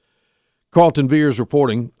Carlton Veers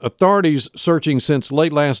reporting, authorities searching since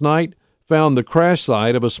late last night found the crash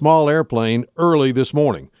site of a small airplane early this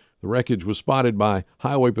morning. The wreckage was spotted by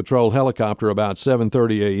Highway Patrol helicopter about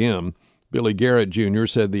 7:30 a.m. Billy Garrett Jr.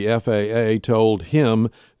 said the FAA told him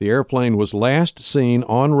the airplane was last seen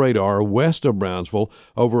on radar west of Brownsville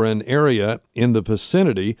over an area in the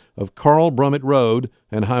vicinity of Carl Brummett Road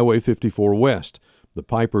and Highway 54 West. The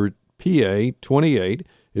Piper PA-28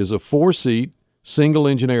 is a four-seat,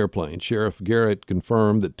 single-engine airplane. Sheriff Garrett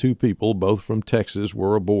confirmed that two people, both from Texas,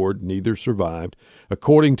 were aboard. Neither survived.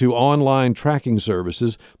 According to online tracking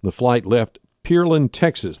services, the flight left Pearland,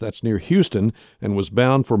 Texas, that's near Houston, and was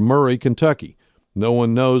bound for Murray, Kentucky. No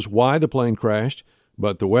one knows why the plane crashed,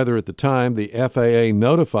 but the weather at the time the FAA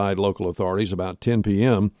notified local authorities about 10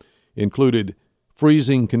 p.m. included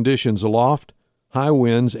freezing conditions aloft, high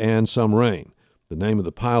winds, and some rain. The name of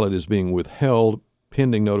the pilot is being withheld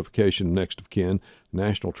pending notification of next of kin.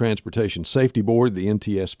 National Transportation Safety Board, the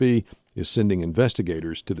NTSB, is sending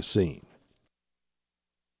investigators to the scene.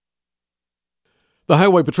 The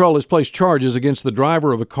Highway Patrol has placed charges against the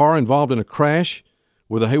driver of a car involved in a crash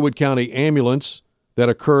with a Haywood County ambulance that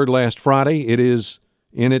occurred last Friday. It is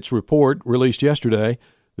in its report released yesterday.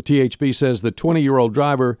 The THP says the 20-year-old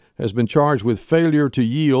driver has been charged with failure to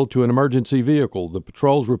yield to an emergency vehicle. The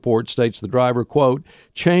patrol's report states the driver, quote,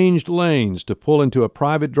 changed lanes to pull into a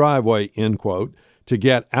private driveway, end quote, to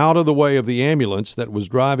get out of the way of the ambulance that was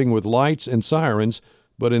driving with lights and sirens,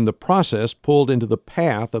 but in the process pulled into the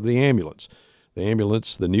path of the ambulance. The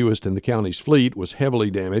ambulance, the newest in the county's fleet, was heavily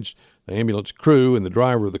damaged. The ambulance crew and the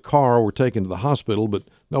driver of the car were taken to the hospital, but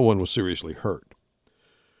no one was seriously hurt.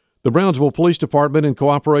 The Brownsville Police Department, in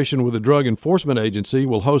cooperation with the Drug Enforcement Agency,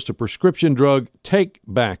 will host a prescription drug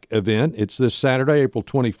take-back event. It's this Saturday, April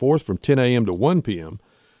 24th, from 10 a.m. to 1 p.m.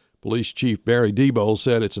 Police Chief Barry Diebold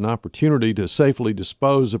said it's an opportunity to safely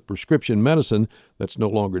dispose of prescription medicine that's no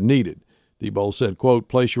longer needed. Diebold said, quote,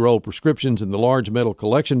 place your old prescriptions in the large metal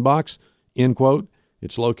collection box, end quote.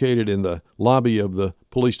 It's located in the lobby of the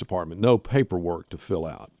police department. No paperwork to fill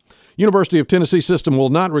out. University of Tennessee system will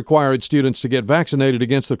not require its students to get vaccinated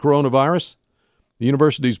against the coronavirus. The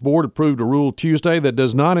university's board approved a rule Tuesday that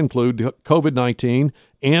does not include COVID-19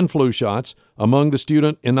 and flu shots among the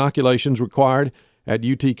student inoculations required at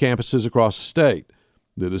UT campuses across the state.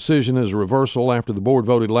 The decision is a reversal after the board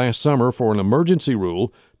voted last summer for an emergency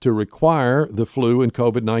rule to require the flu and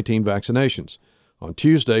COVID-19 vaccinations. On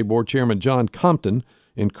Tuesday, Board Chairman John Compton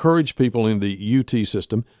encouraged people in the UT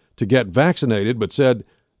system to get vaccinated, but said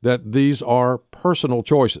that these are personal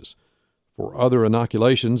choices. For other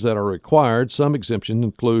inoculations that are required, some exemptions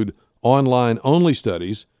include online-only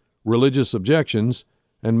studies, religious objections,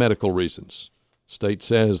 and medical reasons. State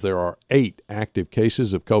says there are 8 active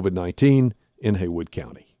cases of COVID-19 in Haywood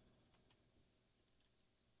County.